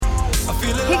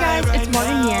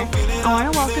I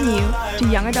want to welcome you to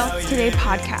Young Adults Today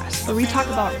podcast, where we talk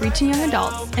about reaching young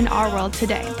adults in our world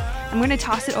today. I'm going to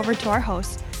toss it over to our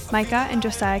hosts, Micah and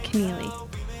Josiah Keneally.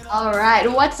 All right.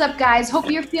 What's up, guys? Hope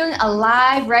you're feeling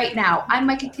alive right now. I'm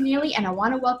Micah Keneally, and I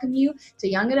want to welcome you to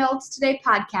Young Adults Today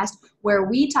podcast, where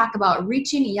we talk about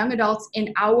reaching young adults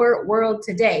in our world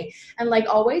today. And like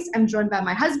always, I'm joined by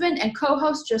my husband and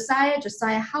co-host, Josiah.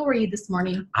 Josiah, how are you this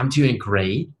morning? I'm doing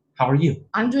great. How are you?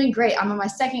 I'm doing great. I'm on my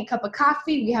second cup of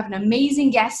coffee. We have an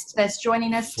amazing guest that's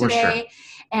joining us today.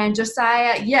 Sure. And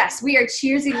Josiah, yes, we are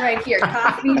cheersing right here.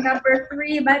 Coffee number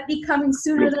 3 might be coming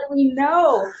sooner than we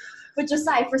know. But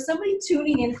Josiah, for somebody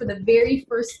tuning in for the very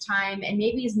first time and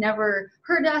maybe has never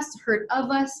heard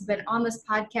of us, been on this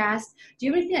podcast, do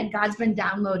you have anything that God's been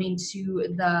downloading to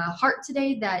the heart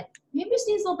today that maybe just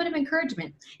needs a little bit of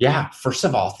encouragement? Yeah, first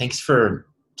of all, thanks for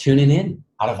tuning in.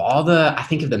 Out of all I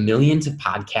think of the millions of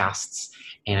podcasts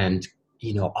and,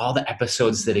 all the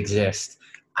episodes that exist,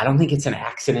 I don't think it's an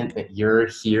accident that you're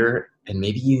here and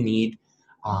maybe you need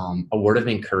a word of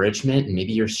encouragement, and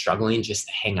maybe you're struggling just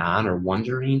to hang on or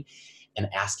wondering and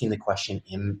asking the question,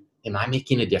 am I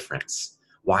making a difference?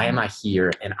 Why am I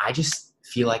here? And I just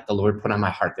feel like the Lord put on my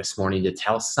heart this morning to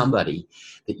tell somebody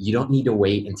that you don't need to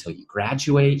wait until you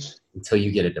graduate, until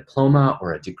you get a diploma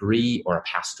or a degree or a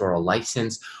pastoral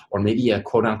license, or maybe a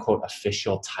quote unquote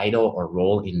official title or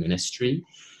role in ministry.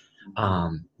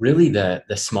 Really the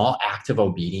small act of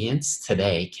obedience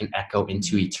today can echo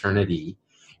into eternity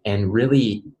and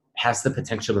really has the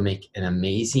potential to make an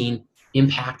amazing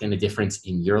impact and a difference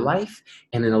in your life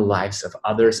and in the lives of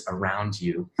others around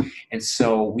you. And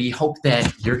so we hope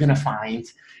that you're going to find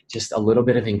just a little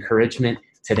bit of encouragement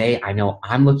today. I know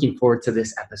I'm looking forward to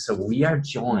this episode. We are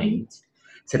joined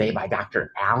today by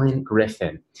Dr. Alan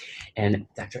Griffin. And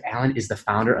Dr. Alan is the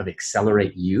founder of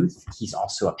Excellerate Youth. He's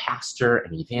also a pastor,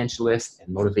 an evangelist,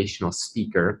 and motivational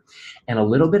speaker. And a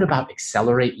little bit about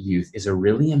Excellerate Youth is a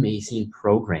really amazing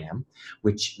program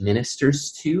which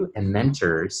ministers to and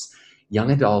mentors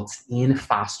young adults in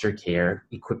foster care,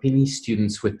 equipping these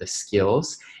students with the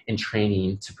skills and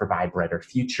training to provide brighter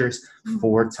futures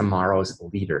for tomorrow's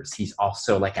leaders. He's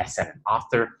also, like I said, an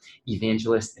author,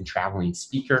 evangelist, and traveling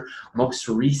speaker. Most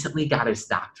recently got his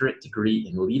doctorate degree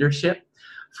in leadership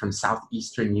from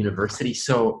Southeastern University.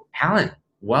 So, Alan,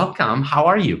 welcome. How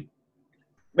are you?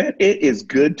 Man, it is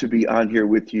good to be on here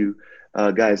with you,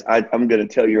 guys. I'm going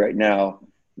to tell you right now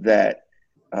that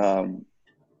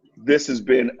this has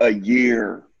been a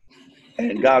year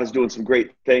and God is doing some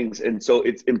great things. And so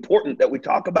it's important that we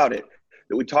talk about it,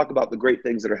 that we talk about the great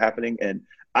things that are happening. And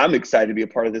I'm excited to be a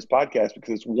part of this podcast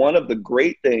because it's one of the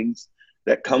great things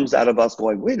that comes out of us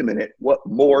going, wait a minute, what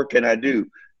more can I do?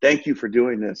 Thank you for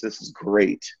doing this. This is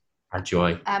great. Our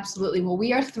joy. Absolutely. Well,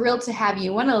 we are thrilled to have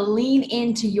you. I want to lean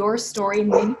into your story and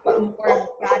maybe put more of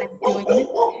what God is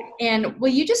doing. And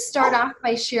will you just start off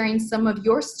by sharing some of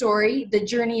your story, the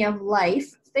journey of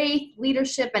life, faith,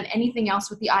 leadership, and anything else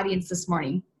with the audience this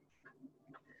morning?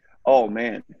 Oh,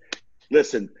 man.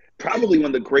 Listen, probably one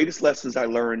of the greatest lessons I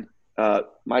learned,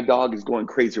 my dog is going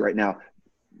crazy right now.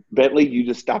 Bentley, you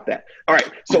just stop that. All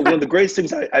right. So one of the greatest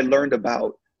things I learned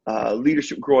about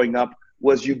leadership growing up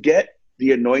was you get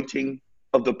the anointing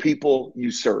of the people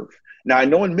you serve. Now, I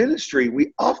know in ministry,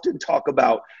 we often talk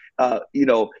about,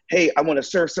 hey, I want to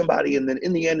serve somebody, and then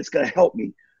in the end, it's going to help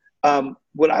me.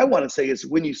 What I want to say is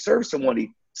when you serve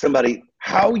somebody,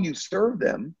 how you serve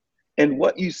them and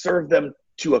what you serve them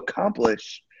to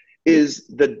accomplish is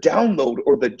the download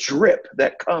or the drip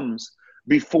that comes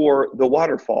before the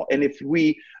waterfall. And if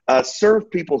we serve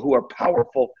people who are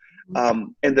powerful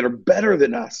and that are better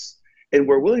than us, and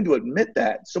we're willing to admit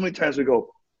that, so many times we go,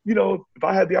 if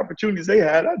I had the opportunities they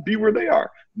had, I'd be where they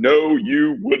are. No,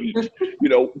 you wouldn't.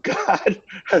 God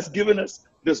has given us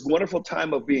this wonderful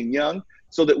time of being young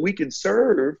so that we can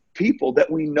serve people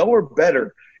that we know are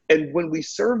better. And when we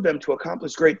serve them to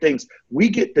accomplish great things, we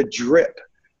get the drip.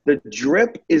 The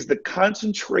drip is the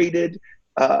concentrated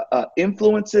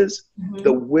influences,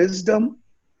 the wisdom,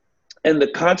 and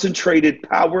the concentrated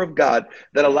power of God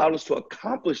that allowed us to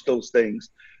accomplish those things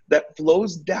that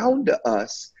flows down to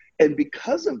us. And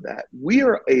because of that, we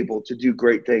are able to do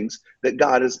great things that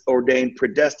God has ordained,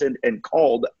 predestined, and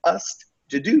called us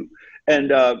to do.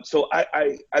 And so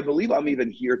I believe I'm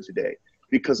even here today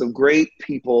because of great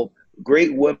people,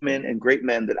 great women, and great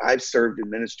men that I've served in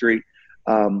ministry.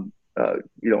 Robin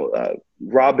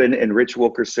and Rich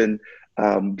Wilkerson,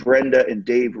 Brenda and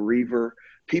Dave Reaver,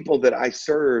 people that I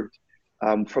served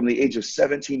from the age of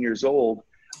 17 years old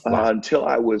until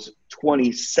I was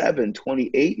 27,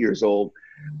 28 years old,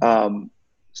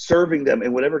 serving them.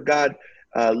 And whatever God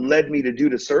led me to do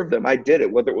to serve them, I did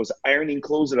it, whether it was ironing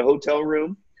clothes in a hotel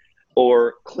room,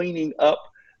 or cleaning up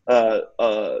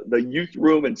the youth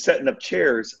room and setting up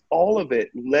chairs, all of it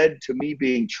led to me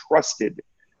being trusted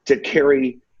to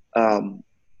carry an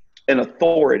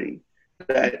authority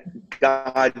that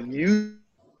God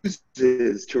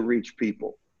uses to reach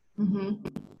people. Mm-hmm.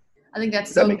 I think that's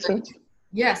Does so that make good. sense?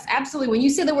 Yes, absolutely. When you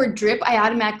say the word drip, I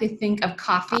automatically think of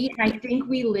coffee. And I think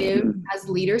we live as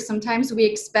leaders. Sometimes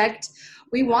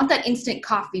we want that instant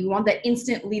coffee. We want that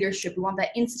instant leadership. We want that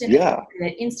instant, Yeah.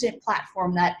 that instant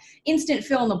platform, that instant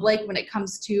fill in the blank when it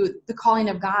comes to the calling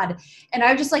of God. And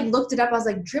I just like looked it up. I was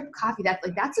like, drip coffee,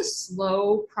 that's a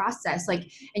slow process.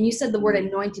 Like, and you said the word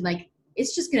anointing, like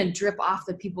it's just going to drip off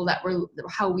the people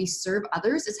how we serve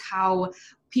others is how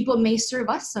people may serve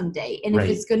us someday. And Right.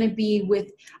 if it's going to be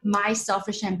with my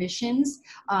selfish ambitions,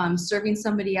 serving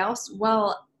somebody else,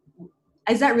 well,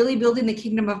 is that really building the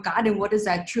kingdom of God? And what does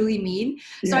that truly mean?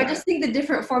 Yeah. So I just think the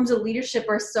different forms of leadership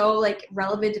are so like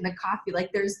relevant in the coffee.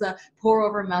 Like there's the pour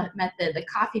over method, the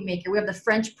coffee maker. We have the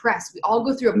French press. We all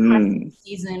go through a pressing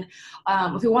season.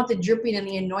 If we want the dripping and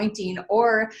the anointing,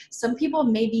 or some people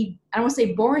may be, I don't want to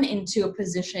say born into a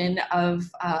position of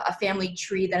a family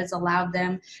tree that has allowed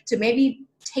them to maybe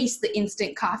taste the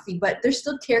instant coffee, but there's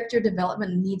still character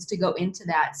development needs to go into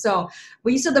that. So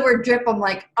when you said the word drip, I'm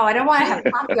like, oh, I don't want to have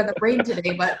coffee on the brain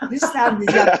today, but this sounds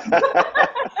yummy.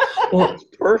 Well,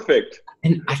 perfect.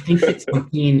 And I think that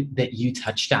something that you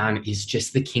touched on is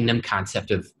just the kingdom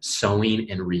concept of sowing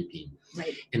and reaping.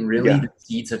 Right. And really the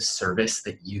seeds of service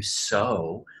that you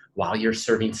sow while you're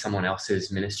serving someone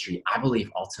else's ministry, I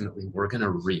believe ultimately we're going to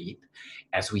reap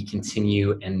as we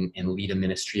continue and lead a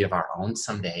ministry of our own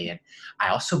someday. And I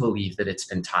also believe that it's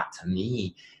been taught to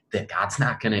me that God's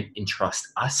not going to entrust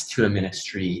us to a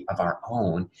ministry of our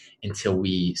own until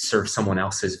we serve someone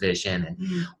else's vision.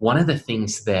 And one of the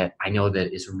things that I know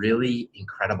that is really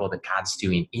incredible that God's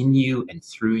doing in you and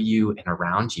through you and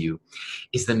around you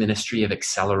is the ministry of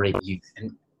Excellerate Youth.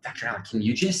 And Dr. Allen, can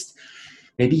you just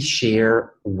maybe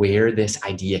share where this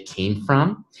idea came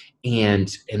from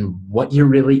and what you're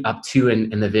really up to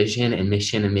and the vision and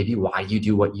mission and maybe why you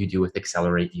do what you do with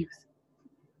Excellerate Youth?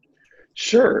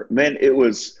 Sure, man. It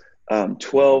was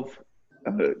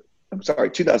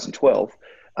 2012.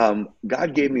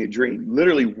 God gave me a dream,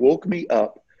 literally woke me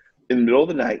up in the middle of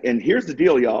the night. And here's the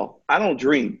deal, y'all. I don't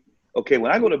dream. Okay.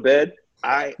 When I go to bed,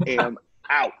 I am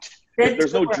out.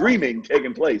 There's no dreaming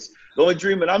taking place. The only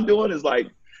dream that I'm doing is like,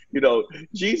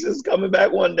 Jesus coming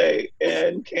back one day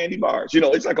and candy bars.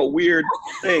 It's like a weird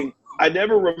thing. I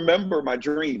never remember my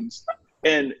dreams.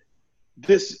 And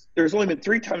there's only been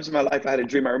 3 times in my life I had a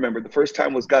dream I remember. The first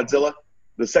time was Godzilla.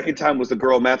 The second time was the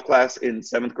girl math class in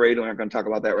 7th grade. I'm not going to talk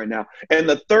about that right now. And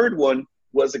the third one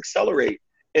was Excellerate.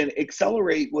 And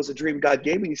Excellerate was a dream God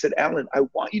gave me. He said, Alan, I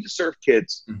want you to serve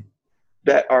kids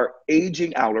that are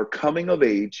aging out or coming of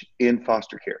age in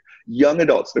foster care. Young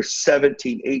adults, they're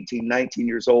 17, 18, 19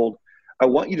 years old. I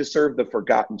want you to serve the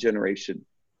forgotten generation.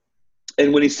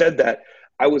 And when he said that,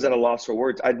 I was at a loss for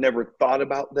words. I'd never thought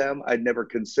about them. I'd never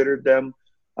considered them.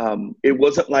 It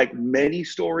wasn't like many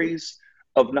stories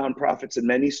of nonprofits and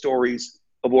many stories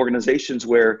of organizations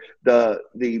where the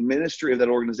ministry of that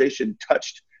organization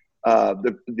touched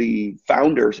the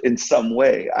founders in some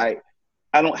way.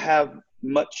 I don't have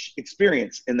much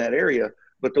experience in that area,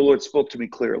 but the Lord spoke to me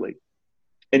clearly.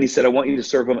 And he said, I want you to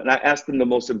serve them. And I asked them the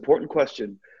most important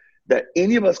question that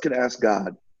any of us can ask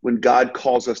God when God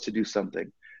calls us to do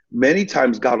something. Many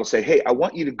times God will say, hey, I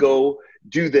want you to go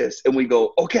do this. And we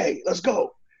go, okay, let's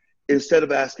go. Instead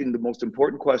of asking the most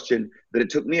important question that it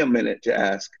took me a minute to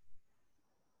ask,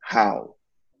 how?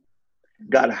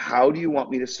 God, how do you want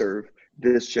me to serve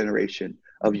this generation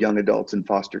of young adults in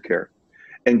foster care?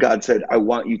 And God said, I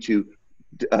want you to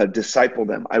disciple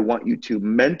them. I want you to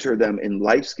mentor them in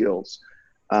life skills.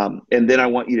 And then I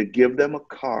want you to give them a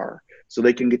car so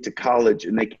they can get to college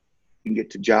and they can get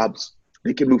to jobs.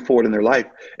 They can move forward in their life.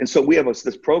 And so we have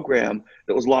this program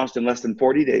that was launched in less than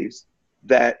 40 days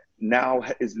that now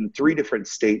is in 3 different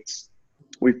states.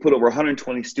 We've put over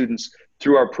 120 students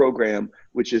through our program,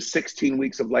 which is 16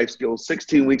 weeks of life skills,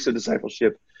 16 weeks of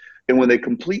discipleship. And when they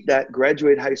complete that,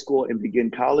 graduate high school and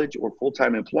begin college or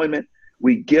full-time employment,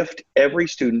 we gift every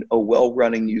student a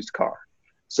well-running used car.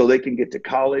 So they can get to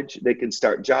college, they can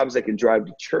start jobs, they can drive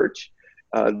to church.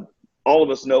 All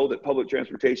of us know that public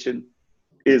transportation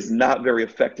is not very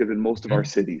effective in most of our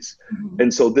cities.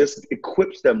 And so this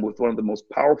equips them with one of the most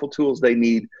powerful tools they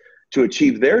need to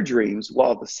achieve their dreams,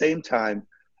 while at the same time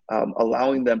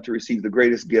allowing them to receive the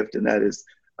greatest gift, and that is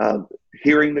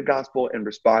hearing the gospel and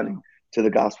responding to the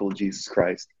gospel of Jesus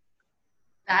Christ.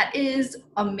 That is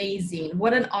amazing.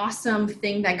 What an awesome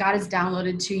thing that God has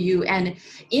downloaded to you. And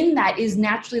in that is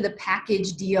naturally the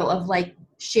package deal of like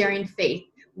sharing faith,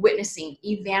 witnessing,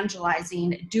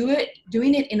 evangelizing,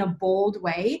 doing it in a bold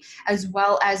way, as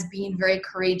well as being very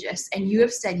courageous. And you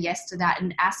have said yes to that,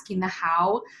 and asking the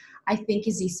how, I think,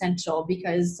 is essential,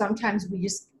 because sometimes we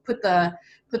just put the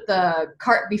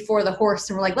cart before the horse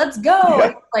and we're like, let's go. Yeah.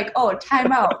 It's like, oh,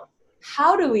 time out.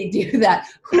 How do we do that?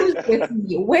 Who's with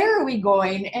me? Where are we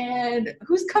going? And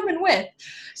who's coming with?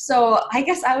 So I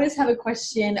guess I always have a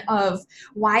question of,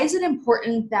 why is it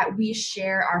important that we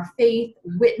share our faith,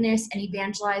 witness, and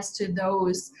evangelize to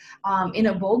those in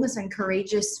a boldness and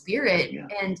courageous spirit? Yeah.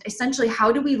 And essentially,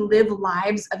 how do we live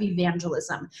lives of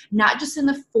evangelism, not just in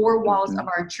the four walls of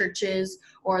our churches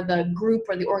or the group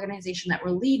or the organization that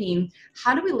we're leading?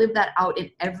 How do we live that out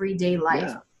in everyday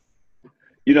life?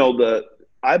 Yeah.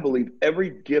 I believe every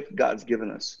gift God's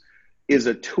given us is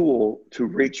a tool to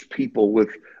reach people with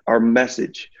our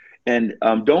message. And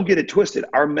don't get it twisted.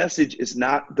 Our message is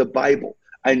not the Bible.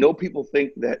 I know people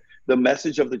think that the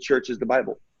message of the church is the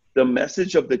Bible. The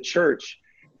message of the church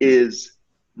is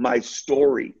my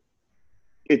story.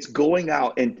 It's going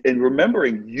out and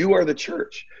remembering you are the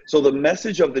church. So the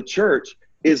message of the church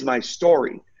is my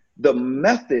story. The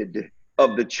method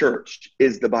of the church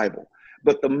is the Bible.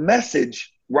 But the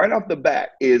message right off the bat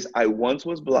is, I once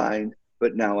was blind,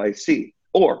 but now I see.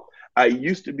 Or I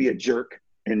used to be a jerk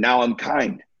and now I'm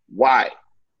kind. Why?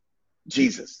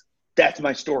 Jesus. That's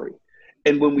my story.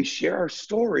 And when we share our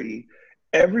story,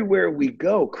 everywhere we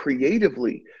go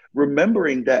creatively,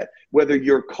 remembering that whether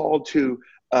you're called to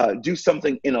do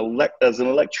something as an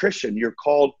electrician, you're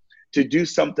called to do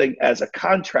something as a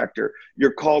contractor,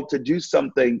 you're called to do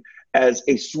something as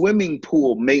a swimming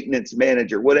pool maintenance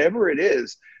manager, whatever it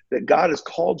is that God has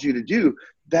called you to do,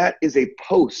 that is a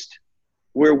post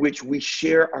where which we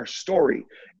share our story.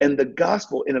 And the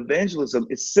gospel in evangelism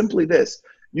is simply this: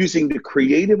 using the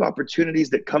creative opportunities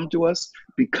that come to us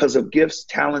because of gifts,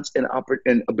 talents,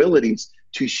 and abilities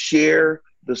to share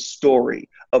the story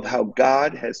of how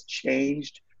God has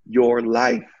changed your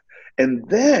life. And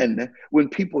then when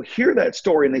people hear that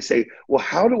story and they say, well,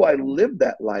 how do I live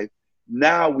that life?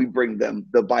 Now we bring them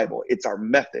the Bible. It's our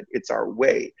method. It's our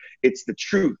way. It's the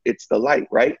truth. It's the light,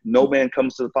 right? No man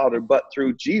comes to the Father but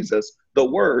through Jesus, the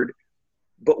Word.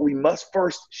 But we must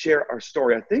first share our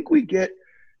story. I think we get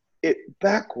it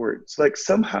backwards. Like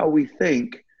somehow we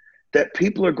think that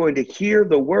people are going to hear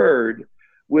the Word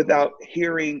without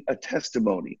hearing a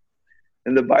testimony.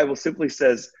 And the Bible simply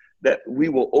says that we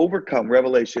will overcome,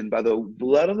 Revelation, by the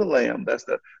blood of the Lamb. That's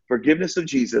the forgiveness of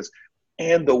Jesus,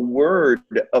 and the word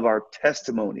of our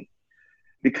testimony,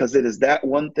 because it is that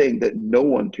one thing that no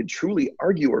one can truly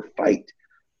argue or fight.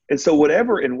 And so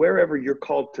whatever and wherever you're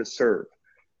called to serve,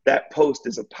 that post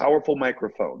is a powerful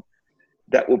microphone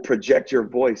that will project your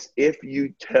voice if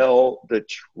you tell the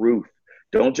truth.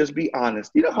 Don't just be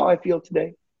honest. You know how I feel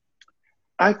today?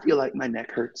 I feel like my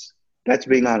neck hurts. That's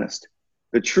being honest.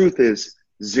 The truth is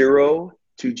 0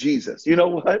 to Jesus. You know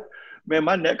what? Man,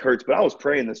 my neck hurts, but I was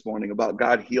praying this morning about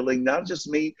God healing, not just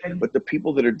me, but the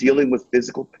people that are dealing with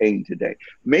physical pain today.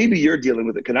 Maybe you're dealing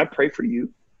with it. Can I pray for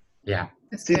you? Yeah.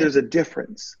 See, there's a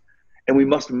difference, and we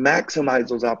must maximize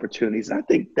those opportunities. And I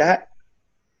think that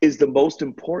is the most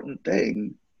important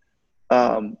thing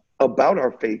about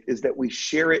our faith, is that we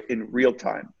share it in real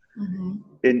time.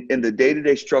 Mm-hmm. In the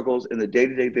day-to-day struggles, in the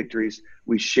day-to-day victories,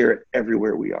 we share it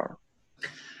everywhere we are.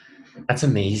 That's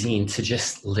amazing, to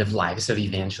just live lives of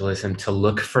evangelism, to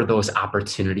look for those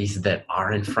opportunities that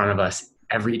are in front of us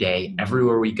every day,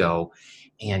 everywhere we go.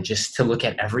 And just to look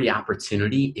at every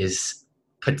opportunity is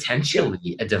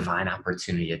potentially a divine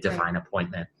opportunity, a divine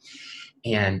appointment.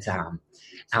 And Alan,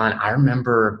 I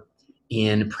remember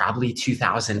in probably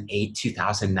 2008,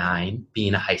 2009,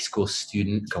 being a high school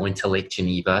student, going to Lake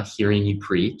Geneva, hearing you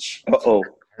preach. Uh-oh.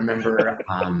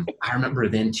 I remember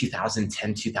then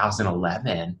 2010,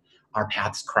 2011, our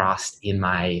paths crossed in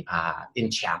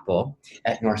in chapel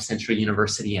at North Central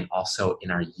University, and also in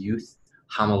our youth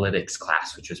homiletics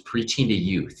class, which was preaching to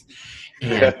youth.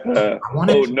 And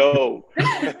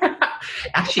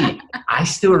actually, I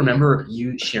still remember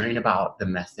you sharing about the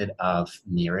method of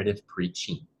narrative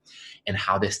preaching and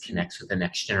how this connects with the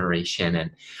next generation.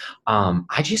 And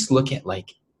I just look at,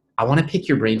 I want to pick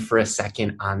your brain for a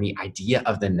second on the idea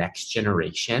of the next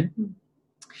generation.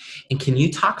 And can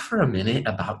you talk for a minute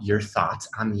about your thoughts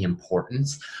on the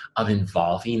importance of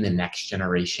involving the next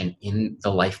generation in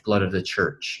the lifeblood of the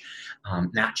church,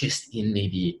 not just in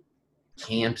maybe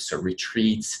camps or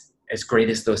retreats, as great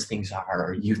as those things are,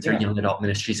 or youth or young adult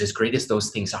ministries, as great as those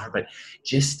things are, but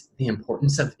just the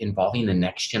importance of involving the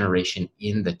next generation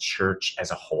in the church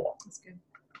as a whole. That's good.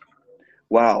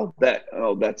 Wow,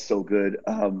 that's so good.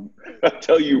 I'll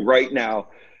tell you right now,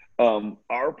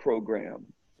 our program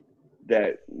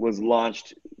that was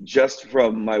launched just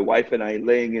from my wife and I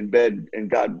laying in bed, and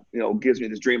God, gives me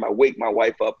this dream. I wake my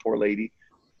wife up, poor lady,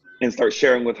 and start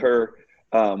sharing with her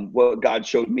what God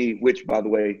showed me, which, by the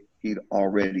way, he'd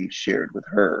already shared with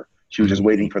her. She was just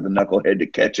waiting for the knucklehead to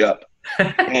catch up.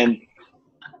 And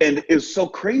it's so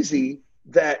crazy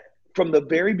that from the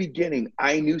very beginning,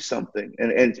 I knew something.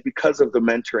 And it's because of the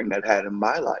mentoring I'd had in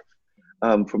my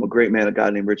life from a great man of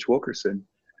God named Rich Wilkerson.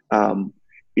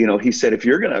 He said, if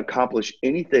you're going to accomplish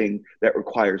anything that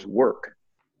requires work,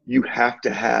 you have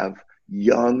to have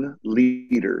young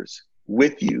leaders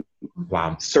with you,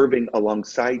 serving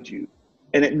alongside you.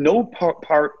 And at no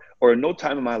part or no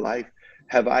time in my life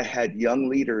have I had young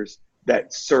leaders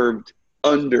that served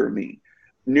under me.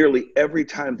 Nearly every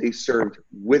time they served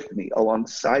with me,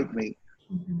 alongside me.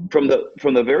 Mm-hmm. From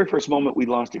the very first moment we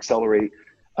launched Excellerate,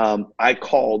 I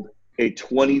called a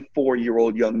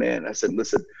 24-year-old young man. I said,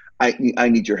 listen, I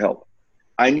need your help.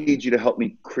 I need you to help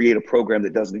me create a program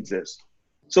that doesn't exist.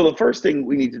 So the first thing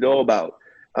we need to know about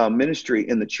ministry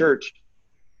in the church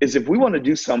is, if we want to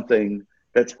do something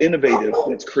that's innovative,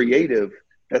 that's creative,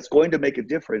 that's going to make a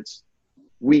difference,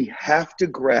 we have to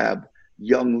grab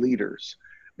young leaders.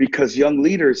 Because young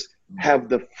leaders have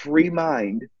the free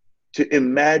mind to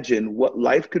imagine what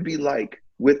life could be like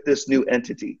with this new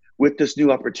entity, with this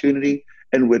new opportunity,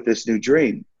 and with this new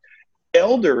dream.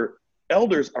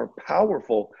 Elders are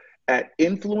powerful at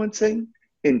influencing,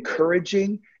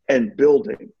 encouraging, and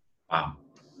building. Wow.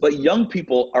 But young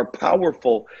people are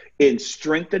powerful in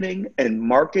strengthening and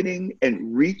marketing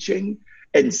and reaching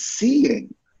and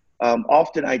seeing.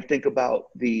 Often I think about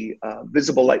the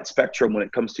visible light spectrum when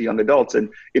it comes to young adults. And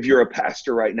if you're a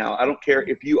pastor right now, I don't care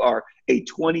if you are a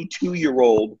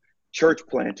 22-year-old church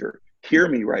planter, hear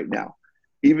me right now,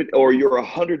 or you're a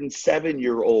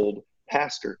 107-year-old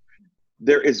pastor.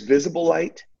 There is visible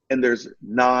light and there's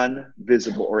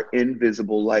non-visible or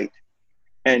invisible light.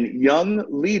 And young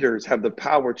leaders have the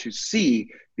power to see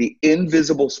the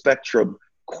invisible spectrum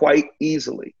quite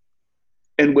easily.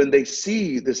 And when they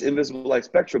see this invisible light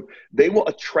spectrum, they will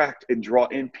attract and draw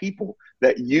in people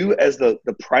that you as the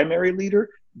primary leader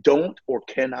don't or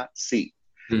cannot see.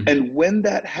 Mm-hmm. And when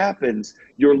that happens,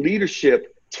 your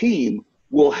leadership team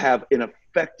will have an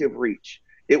effective reach.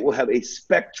 It will have a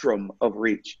spectrum of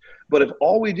reach. But if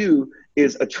all we do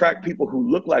is attract people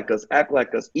who look like us, act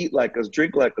like us, eat like us,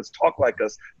 drink like us, talk like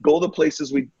us, go the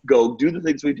places we go, do the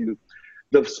things we do,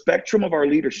 the spectrum of our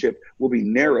leadership will be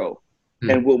narrow.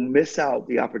 And we'll miss out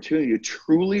the opportunity to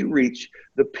truly reach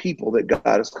the people that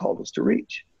God has called us to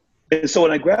reach. And so when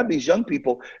I grabbed these young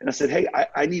people and I said, hey,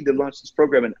 I need to launch this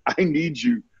program and I need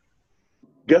you.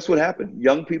 Guess what happened?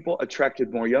 Young people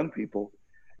attracted more young people.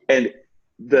 And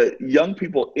the young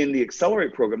people in the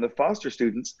Excellerate program, the foster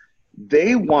students,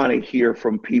 they want to hear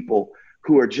from people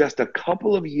who are just a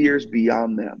couple of years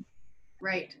beyond them.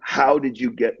 Right. How did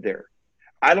you get there?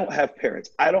 I don't have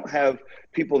parents. I don't have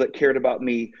people that cared about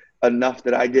me enough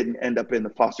that I didn't end up in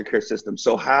the foster care system.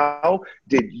 So how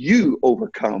did you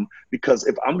overcome? Because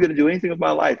if I'm going to do anything with my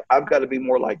life, I've got to be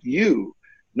more like you,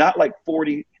 not like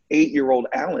 48-year-old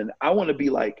Alan. I want to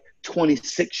be like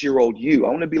 26-year-old you. I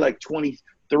want to be like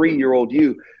 23-year-old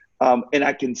you. And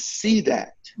I can see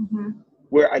that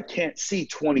where I can't see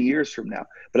 20 years from now,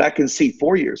 but I can see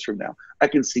 4 years from now. I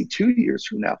can see 2 years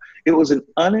from now. It was an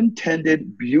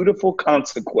unintended, beautiful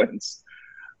consequence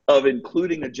of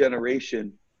including a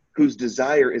generation whose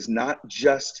desire is not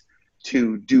just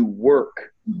to do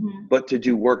work, but to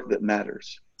do work that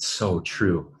matters. So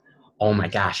true. Oh my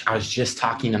gosh. I was just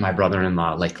talking to my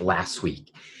brother-in-law like last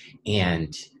week,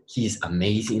 and he's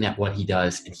amazing at what he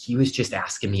does. And he was just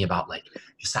asking me about like,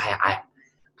 Josiah,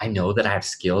 I know that I have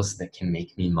skills that can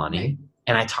make me money.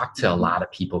 And I talk to a lot of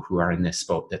people who are in this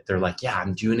boat that they're like, yeah,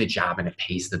 I'm doing a job and it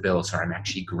pays the bills, or I'm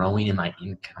actually growing in my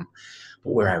income.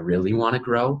 But where I really want to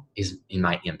grow is in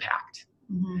my impact.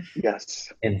 Yes.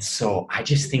 And so I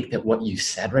just think that what you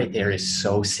said right there is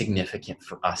so significant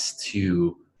for us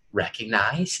to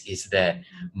recognize, is that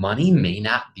money may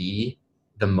not be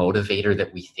the motivator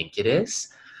that we think it is,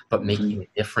 but making a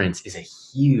difference is a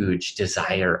huge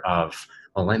desire of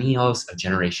millennials, of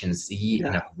Generation Z,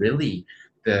 and of really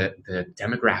the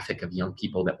demographic of young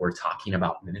people that we're talking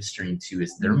about ministering to.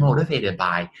 Is they're motivated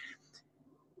by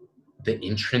the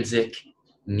intrinsic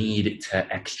need to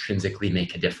extrinsically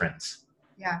make a difference.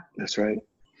 Yeah. That's right.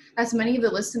 as many of the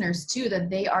listeners too, that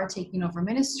they are taking over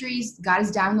ministries. God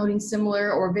is downloading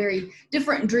similar or very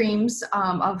different dreams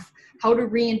of how to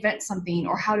reinvent something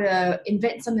or how to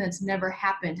invent something that's never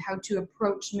happened, how to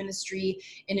approach ministry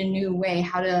in a new way,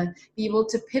 how to be able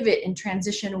to pivot and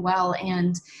transition well.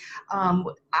 And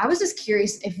I was just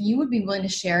curious if you would be willing to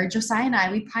share. Josiah and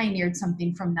I, we pioneered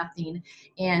something from nothing.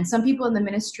 And some people in the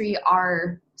ministry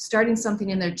are starting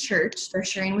something in their church. They're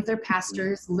sharing with their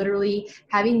pastors, literally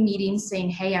having meetings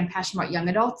saying, hey, I'm passionate about young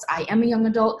adults. I am a young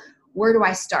adult. Where do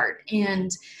I start?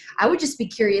 And I would just be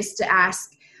curious to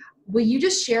ask, will you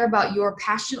just share about your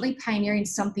passionately pioneering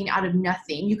something out of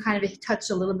nothing? You kind of touched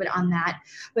a little bit on that,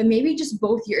 but maybe just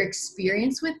both your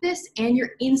experience with this and your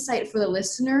insight for the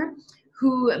listener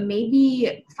who may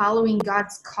be following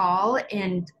God's call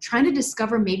and trying to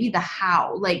discover maybe the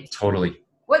how. Like, Totally.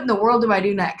 What in the world do I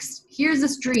do next? Here's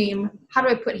this dream. How do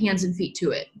I put hands and feet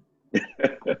to it?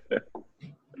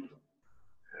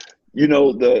 You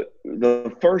know,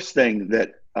 the first thing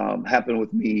that happened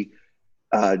with me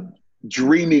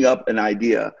dreaming up an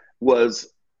idea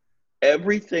was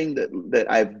everything that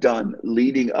I've done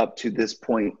leading up to this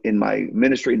point in my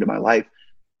ministry, into my life,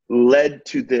 led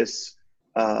to this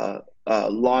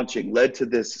launching, led to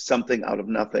this something out of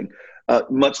nothing.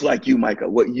 Much like you, Micah,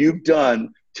 what you've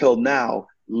done till now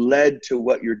led to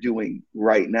what you're doing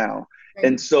right now. Right.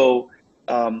 And so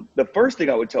the first thing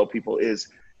I would tell people is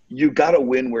you got to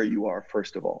win where you are,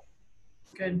 first of all.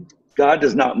 Good. God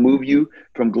does not move you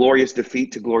from glorious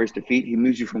defeat to glorious defeat. He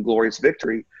moves you from glorious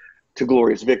victory to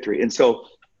glorious victory. And so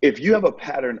if you have a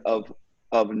pattern of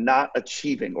not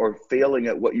achieving or failing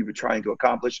at what you were trying to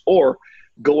accomplish or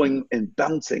going and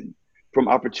bouncing from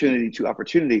opportunity to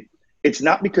opportunity, it's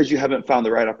not because you haven't found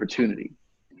the right opportunity.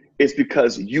 It's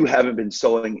because you haven't been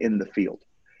sowing in the field.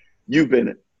 You've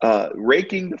been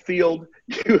raking the field.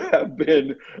 You have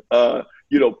been,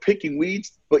 picking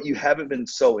weeds, but you haven't been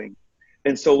sowing.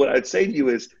 And so what I'd say to you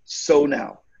is sow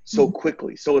now, sow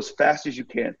quickly, sow as fast as you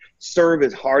can, serve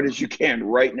as hard as you can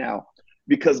right now,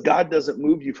 because God doesn't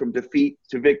move you from defeat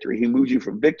to victory. He moves you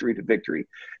from victory to victory.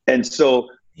 And so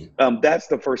that's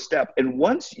the first step. And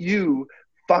once you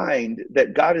find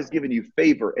that God has given you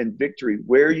favor and victory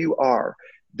where you are,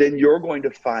 then you're going to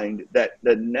find that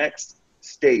the next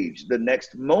stage, the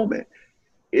next moment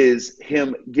is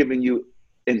him giving you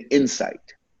an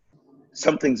insight.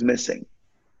 Something's missing.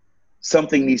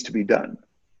 Something needs to be done.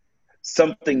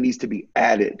 Something needs to be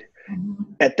added.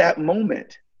 At that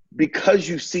moment, because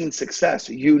you've seen success,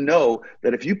 you know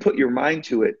that if you put your mind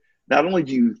to it, not only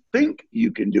do you think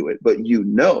you can do it, but you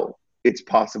know it's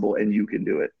possible and you can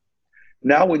do it.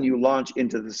 Now, when you launch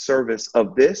into the service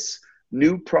of this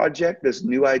new project, this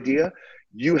new idea,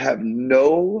 you have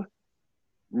no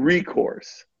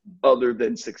recourse other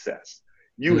than success.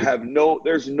 You have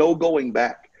there's no going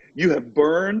back. You have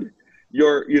burned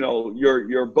your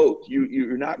boat.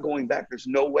 You're not going back. There's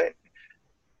no way.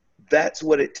 That's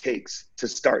what it takes to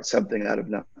start something out of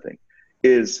nothing.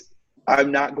 Is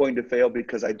I'm not going to fail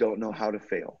because I don't know how to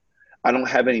fail. I don't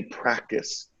have any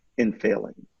practice in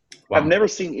failing. Wow. I've never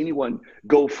seen anyone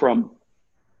go from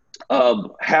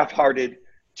half-hearted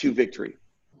to victory.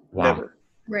 Wow. Never.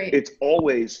 Right. It's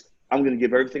always, I'm going to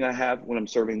give everything I have when I'm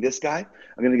serving this guy.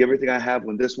 I'm going to give everything I have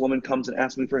when this woman comes and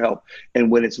asks me for help. And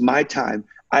when it's my time,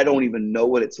 I don't even know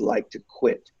what it's like to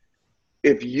quit.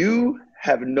 If you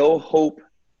have no hope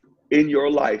in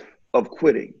your life of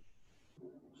quitting,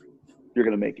 you're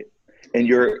going to make it. And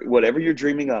whatever you're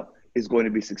dreaming up is going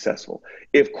to be successful.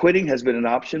 If quitting has been an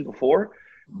option before,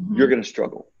 you're going to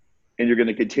struggle. And you're going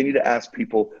to continue to ask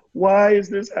people, why is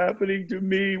this happening to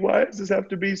me? Why does this have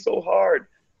to be so hard?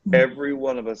 Every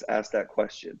one of us asks that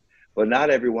question, but not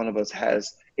every one of us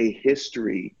has a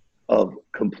history of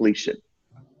completion.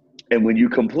 And when you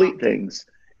complete things,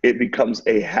 it becomes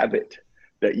a habit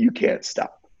that you can't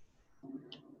stop.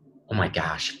 Oh my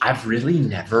gosh, I've really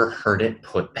never heard it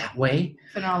put that way.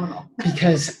 Phenomenal.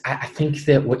 Because I think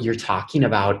that what you're talking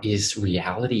about is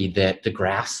reality, that the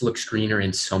grass looks greener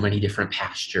in so many different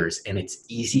pastures. And it's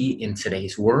easy in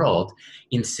today's world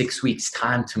in 6 weeks'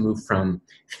 time to move from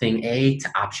thing A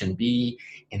to option B,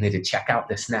 and then to check out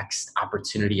this next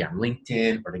opportunity on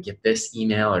LinkedIn, or to get this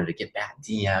email, or to get that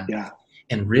DM. Yeah.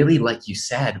 And really, like you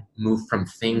said, move from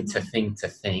thing to thing to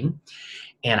thing.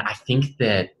 And I think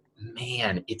that,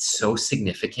 man, it's so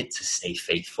significant to stay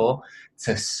faithful,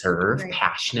 to serve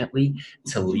passionately,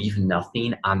 to leave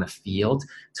nothing on the field,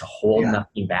 to hold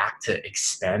nothing back, to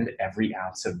expend every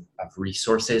ounce of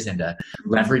resources, and to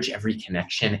leverage every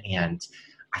connection. And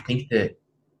I think that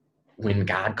when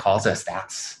God calls us,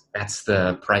 that's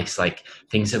the price. Like,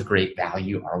 things of great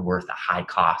value are worth a high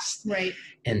cost. Right.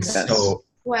 And so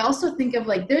Well, I also think of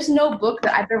like, there's no book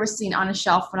that I've ever seen on a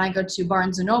shelf when I go to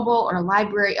Barnes and Noble or a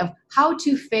library of how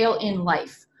to fail in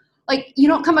life. Like, you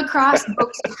don't come across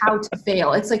books of how to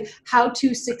fail. It's like how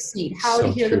to succeed, how to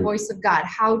hear the voice of God,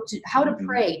 how to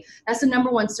pray. That's the number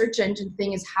one search engine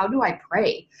thing, is how do I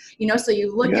pray? You know, so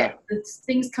you look at the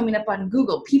things coming up on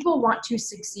Google. People want to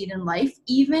succeed in life,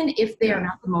 even if they are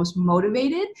not the most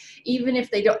motivated, even if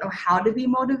they don't know how to be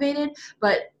motivated.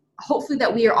 But hopefully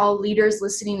that we are all leaders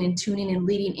listening and tuning and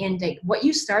leading in. What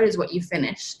you start is what you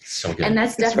finish. So good. And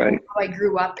that's definitely how I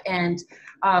grew up. And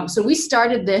so we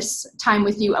started this time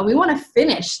with you, and we want to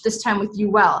finish this time with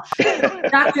you well.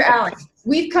 Dr. Allen,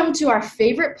 we've come to our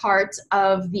favorite part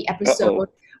of the episode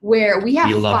where we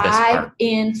have 5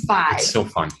 in 5. It's so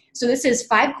fun. So this is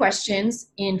 5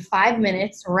 questions in 5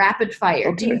 minutes, rapid fire.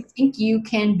 Okay. Do you think you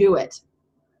can do it?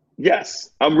 Yes,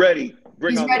 I'm ready.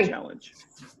 Bring He's on ready. the challenge.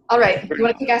 All right. You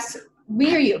want to take us?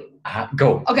 Me or you?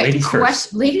 Go. Okay. Ladies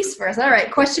first. Ladies first. All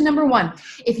right. Question number 1.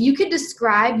 If you could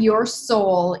describe your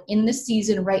soul in the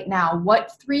season right now,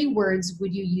 what 3 words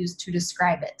would you use to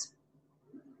describe it?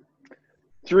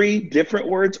 3 different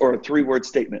words or a 3-word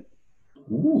statement?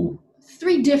 Ooh.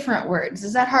 3 different words.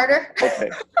 Is that harder? Okay.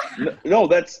 No,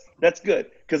 that's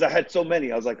good, because I had so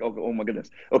many. I was like, oh my goodness.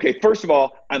 Okay. First of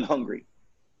all, I'm hungry.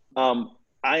 I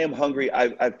am hungry.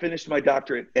 I've finished my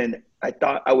doctorate, and I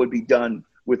thought I would be done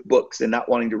with books and not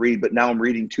wanting to read, but now I'm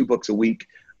reading 2 books a week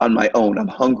on my own. I'm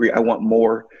hungry. I want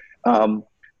more.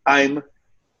 I'm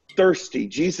thirsty.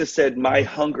 Jesus said, my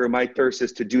hunger, my thirst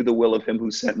is to do the will of him who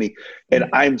sent me. And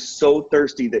I'm so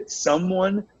thirsty that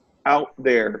someone out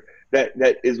there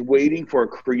that is waiting for a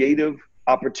creative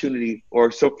opportunity, or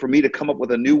so for me to come up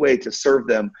with a new way to serve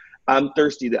them. I'm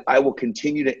thirsty that I will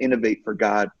continue to innovate for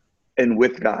God and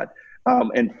with God.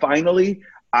 And finally,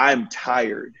 I'm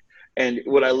tired. And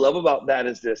what I love about that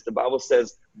is this: the Bible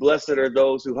says, blessed are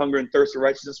those who hunger and thirst for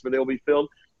righteousness, for they will be filled.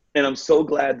 And I'm so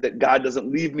glad that God doesn't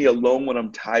leave me alone when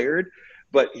I'm tired,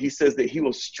 but he says that he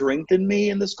will strengthen me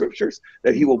in the scriptures,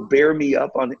 that he will bear me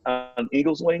up on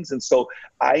eagle's wings. And so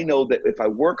I know that if I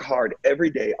work hard every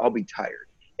day, I'll be tired.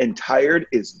 And tired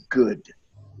is good.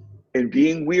 And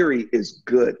being weary is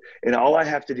good. And all I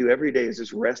have to do every day is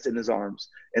just rest in his arms.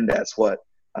 And that's what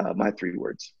my 3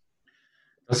 words.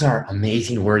 Those are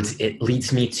amazing words. It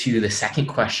leads me to the second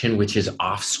question, which is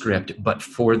off script, but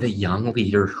for the young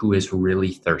leader who is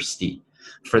really thirsty,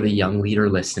 for the young leader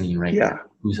listening right now,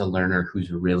 who's a learner,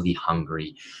 who's really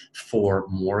hungry for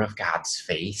more of God's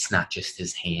face, not just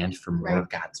his hand, for more of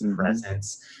God's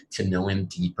presence, to know him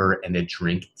deeper and to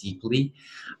drink deeply.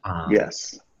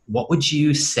 What would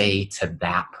you say to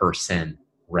that person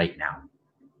right now?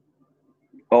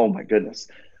 Oh my goodness.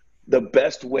 The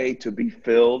best way to be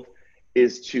filled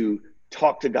is to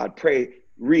talk to God, pray,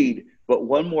 read, but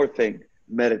one more thing,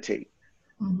 meditate.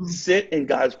 Sit in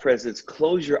God's presence,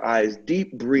 close your eyes,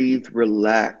 deep breathe,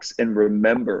 relax, and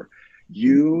remember,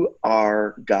 you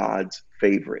are God's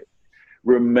favorite.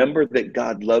 Remember that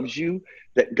God loves you,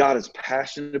 that God is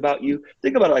passionate about you.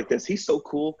 Think about it like this: he's so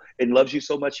cool and loves you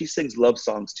so much, he sings love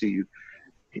songs to you.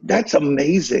 That's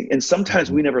amazing. And sometimes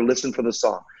we never listen for the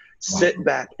song. Sit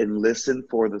back and listen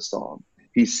for the song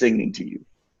he's singing to you.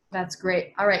 That's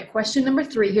great. All right. Question number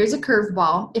 3. Here's a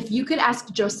curveball. If you could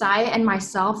ask Josiah and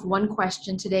myself one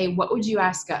question today, what would you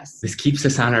ask us? This keeps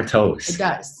us on our toes. It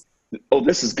does. Oh,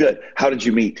 this is good. How did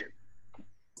you meet?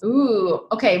 Ooh,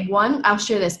 okay. I'll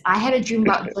share this. I had a dream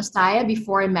about Josiah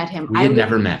before I met him. We had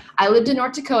never met. I lived in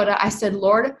North Dakota. I said,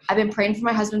 Lord, I've been praying for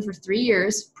my husband for 3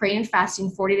 years, praying and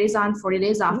fasting, 40 days on, 40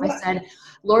 days off. I said,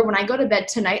 Lord, when I go to bed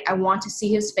tonight, I want to see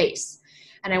his face.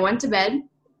 And I went to bed.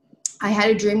 I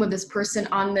had a dream of this person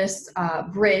on this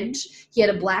bridge. He had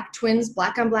a black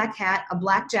on black hat, a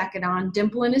black jacket on,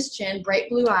 dimple in his chin, bright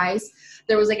blue eyes.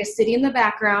 There was like a city in the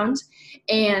background.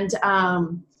 And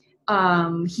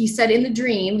he said in the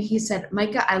dream, he said,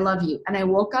 Micah, I love you. And I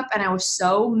woke up and I was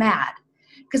so mad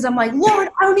because I'm like, Lord,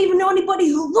 I don't even know anybody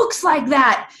who looks like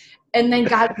that. And then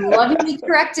God lovingly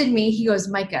corrected me. He goes,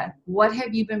 Micah, what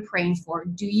have you been praying for?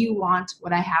 Do you want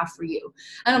what I have for you?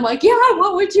 And I'm like, yeah,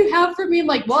 what would you have for me? I'm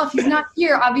like, well, if he's not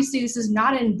here, obviously this is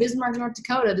not in Bismarck, North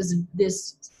Dakota,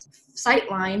 this sight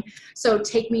line. So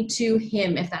take me to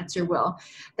him if that's your will.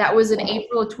 That was in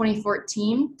April of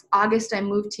 2014. August, I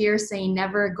moved here saying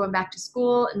never going back to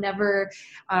school, never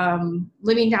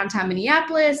living downtown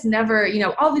Minneapolis, never,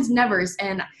 all these nevers.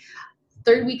 And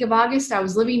 3rd week of August, I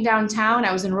was living downtown.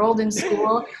 I was enrolled in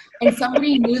school, and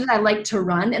somebody knew that I liked to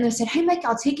run. And they said, hey, Mike,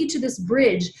 I'll take you to this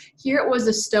bridge. Here it was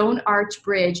a stone arch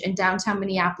bridge in downtown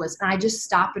Minneapolis. And I just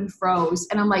stopped and froze.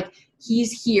 And I'm like,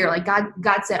 he's here. Like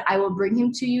God said, I will bring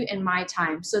him to you in my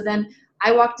time. So then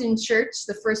I walked in church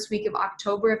the first week of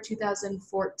October of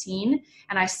 2014,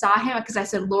 and I saw him because I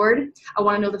said, Lord, I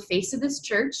want to know the face of this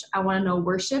church. I want to know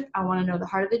worship. I want to know the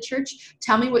heart of the church.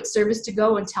 Tell me what service to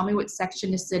go and tell me what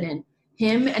section to sit in.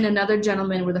 Him and another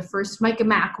gentleman were the first, Micah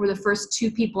Mack, were the first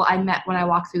two people I met when I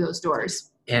walked through those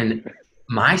doors. And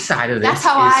my side of this That's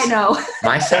how I know.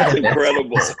 My side of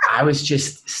incredible. this is I was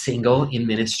just single in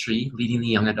ministry, leading the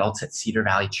young adults at Cedar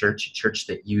Valley Church, a church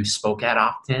that you spoke at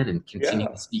often and continue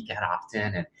to speak at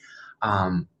often.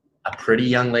 And a pretty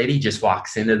young lady just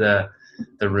walks into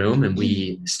the room, and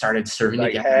we started serving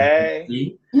together.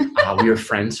 Hey. We were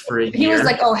friends for a year. He was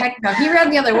like, oh, heck no. He ran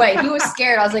the other way. He was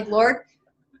scared. I was like, Lord,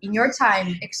 in your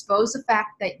time, expose the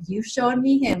fact that you showed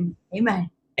me him. Amen.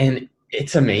 And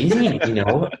it's amazing,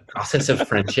 process of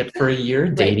friendship for a year,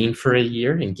 dating for a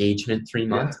year, engagement 3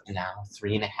 months, and now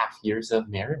 3.5 years of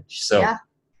marriage. So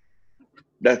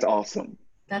that's awesome.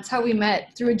 That's how we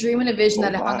met, through a dream and a vision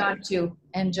that I hung on to,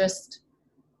 and just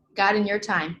God, in your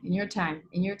time, in your time,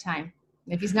 in your time.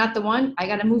 If he's not the one, I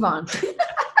got to move on.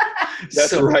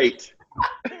 That's right.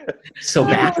 So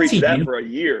back to you. That for a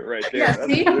year right there. Yeah, That's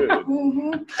see? good.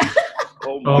 Mm-hmm.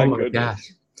 Oh my goodness.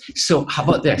 Gosh. So how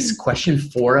about this? Question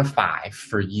 4 of 5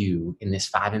 for you in this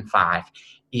 5 and 5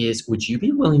 is, would you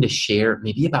be willing to share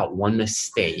maybe about one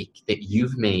mistake that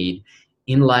you've made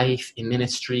in life, in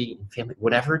ministry, in family,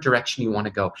 whatever direction you want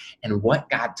to go, and what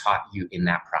God taught you in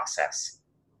that process?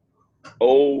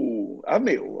 Oh, I've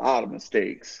made a lot of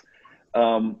mistakes.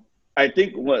 I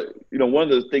think one of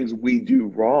the things we do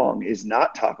wrong is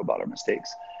not talk about our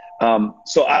mistakes.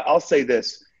 So I'll say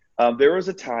this. There was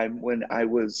a time when I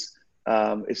was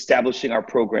establishing our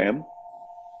program,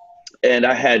 and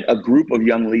I had a group of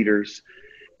young leaders,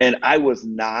 and I was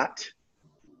not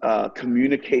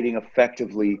communicating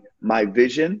effectively my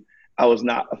vision. I was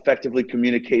not effectively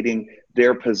communicating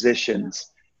their positions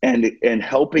and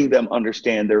helping them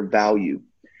understand their value.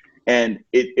 And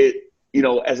it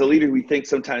as a leader, we think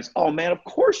sometimes, oh man, of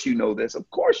course you know this. Of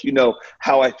course you know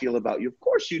how I feel about you. Of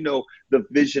course you know the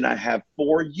vision I have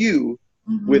for you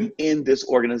within this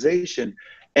organization.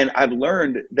 And I've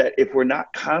learned that if we're not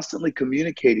constantly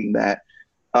communicating that,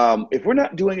 if we're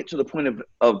not doing it to the point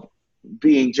of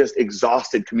being just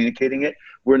exhausted communicating it,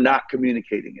 we're not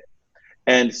communicating it.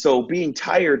 And so being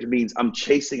tired means I'm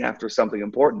chasing after something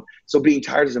important. So being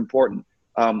tired is important.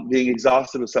 Being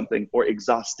exhausted with something, or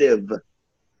exhaustive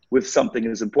with something,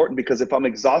 is important, because if I'm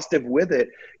exhaustive with it,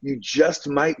 you just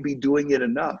might be doing it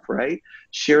enough, right?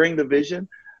 Sharing the vision.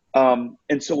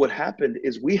 And so what happened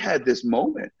is we had this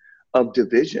moment of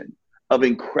division, of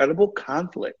incredible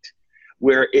conflict,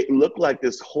 where it looked like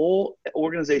this whole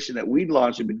organization that we'd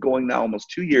launched and been going now almost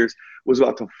 2 years was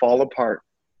about to fall apart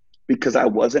because I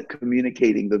wasn't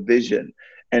communicating the vision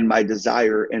and my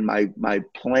desire and my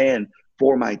plan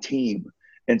for my team.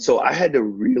 And so I had to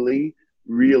really,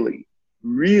 really,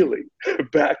 really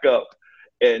back up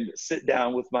and sit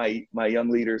down with my young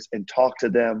leaders and talk to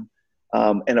them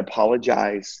and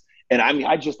apologize. And I mean,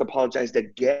 I just apologized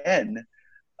again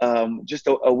just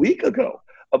a week ago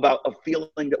about a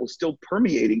feeling that was still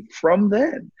permeating from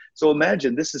then. So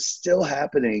imagine this is still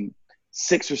happening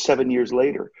 6 or 7 years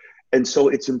later. And so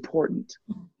it's important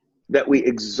that we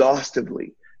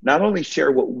exhaustively not only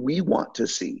share what we want to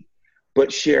see,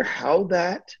 but share how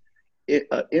that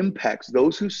impacts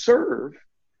those who serve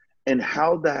and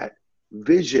how that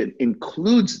vision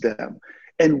includes them.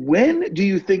 And when do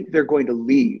you think they're going to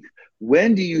leave?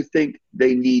 When do you think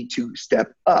they need to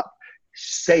step up?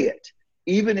 Say it.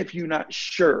 Even if you're not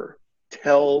sure,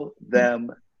 tell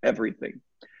them everything.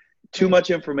 Too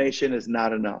much information is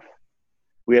not enough.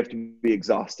 We have to be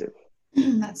exhaustive.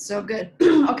 That's so good.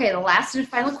 Okay, the last and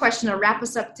final question to wrap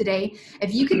us up today.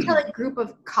 If you could tell a group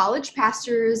of college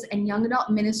pastors and young adult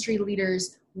ministry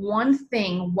leaders one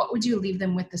thing, what would you leave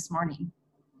them with this morning?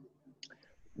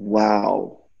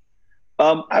 Wow.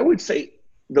 I would say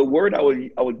the word I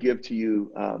would give to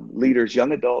you, leaders,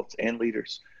 young adults and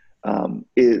leaders,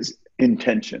 is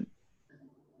intention.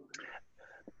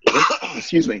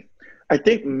 Excuse me. I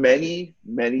think many,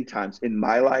 many times in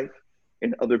my life,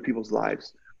 in other people's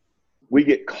lives, we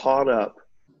get caught up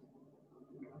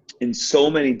in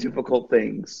so many difficult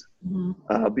things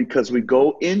because we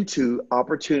go into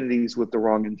opportunities with the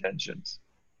wrong intentions.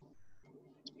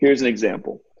 Here's an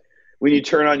example. When you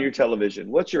turn on your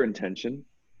television, what's your intention?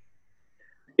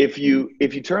 If you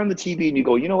turn on the TV and you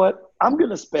go, you know what? I'm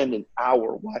going to spend an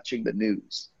hour watching the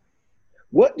news.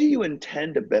 What do you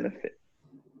intend to benefit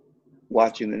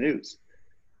watching the news?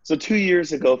 So 2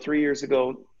 years ago, 3 years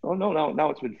ago, oh no, now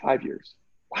it's been 5 years.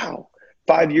 Wow.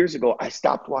 5 years ago, I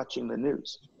stopped watching the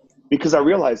news because I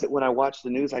realized that when I watch the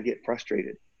news, I get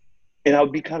frustrated. And I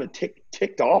would be kind of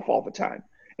ticked off all the time.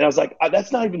 And I was like,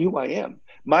 that's not even who I am.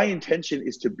 My intention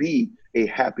is to be a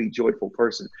happy, joyful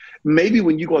person. Maybe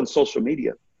when you go on social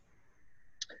media,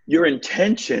 your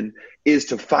intention is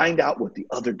to find out what the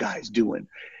other guy's doing.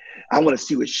 I want to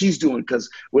see what she's doing because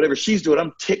whatever she's doing,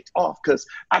 I'm ticked off because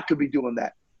I could be doing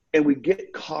that. And we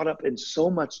get caught up in so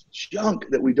much junk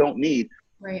that we don't need.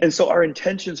 Right. And so our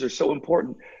intentions are so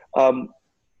important.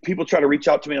 People try to reach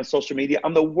out to me on social media.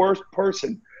 I'm the worst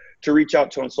person to reach out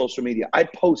to on social media. I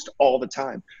post all the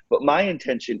time, but my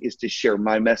intention is to share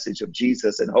my message of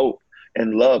Jesus and hope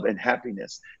and love and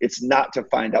happiness. It's not to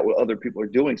find out what other people are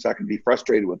doing so I can be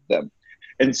frustrated with them.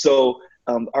 And so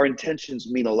our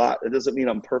intentions mean a lot. It doesn't mean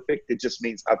I'm perfect. It just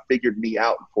means I've figured me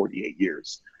out in 48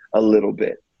 years a little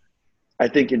bit. I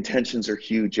think intentions are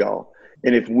huge, y'all.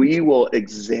 And if we will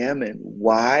examine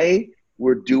why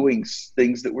we're doing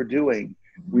things that we're doing,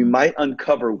 we might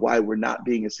uncover why we're not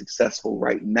being as successful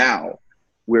right now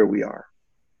where we are.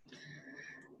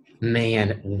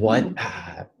 Man, what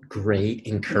great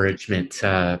encouragement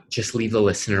to just leave the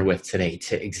listener with today,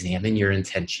 to examine your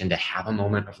intention, to have a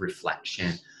moment of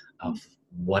reflection of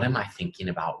what am I thinking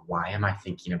about? Why am I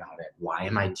thinking about it? Why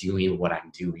am I doing what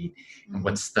I'm doing? And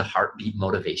what's the heartbeat,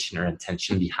 motivation, or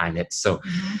intention behind it? So,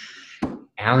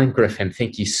 Alan, Griffin,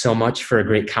 thank you so much for a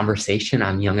great conversation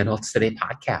on Young Adults Today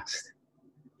podcast.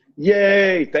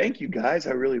 Yay. Thank you, guys.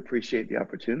 I really appreciate the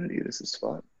opportunity. This is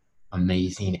fun.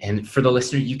 Amazing. And for the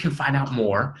listener, you can find out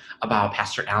more about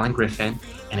Pastor Alan Griffin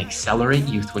and Excellerate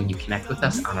Youth when you connect with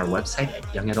us on our website at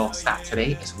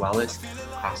youngadults.today, as well as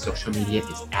across social media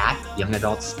is at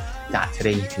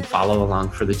youngadults.today. You can follow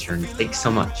along for the journey. Thanks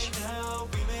so much.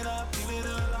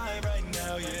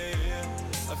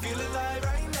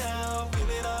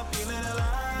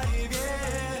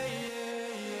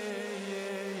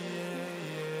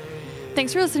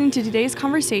 Thanks for listening to today's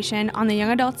conversation on the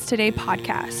Young Adults Today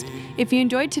podcast. If you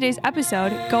enjoyed today's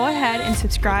episode, go ahead and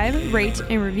subscribe, rate,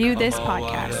 and review this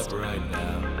podcast.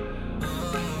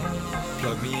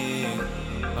 Plug me in,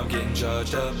 I'm getting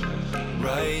charged up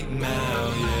right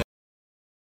now, yeah.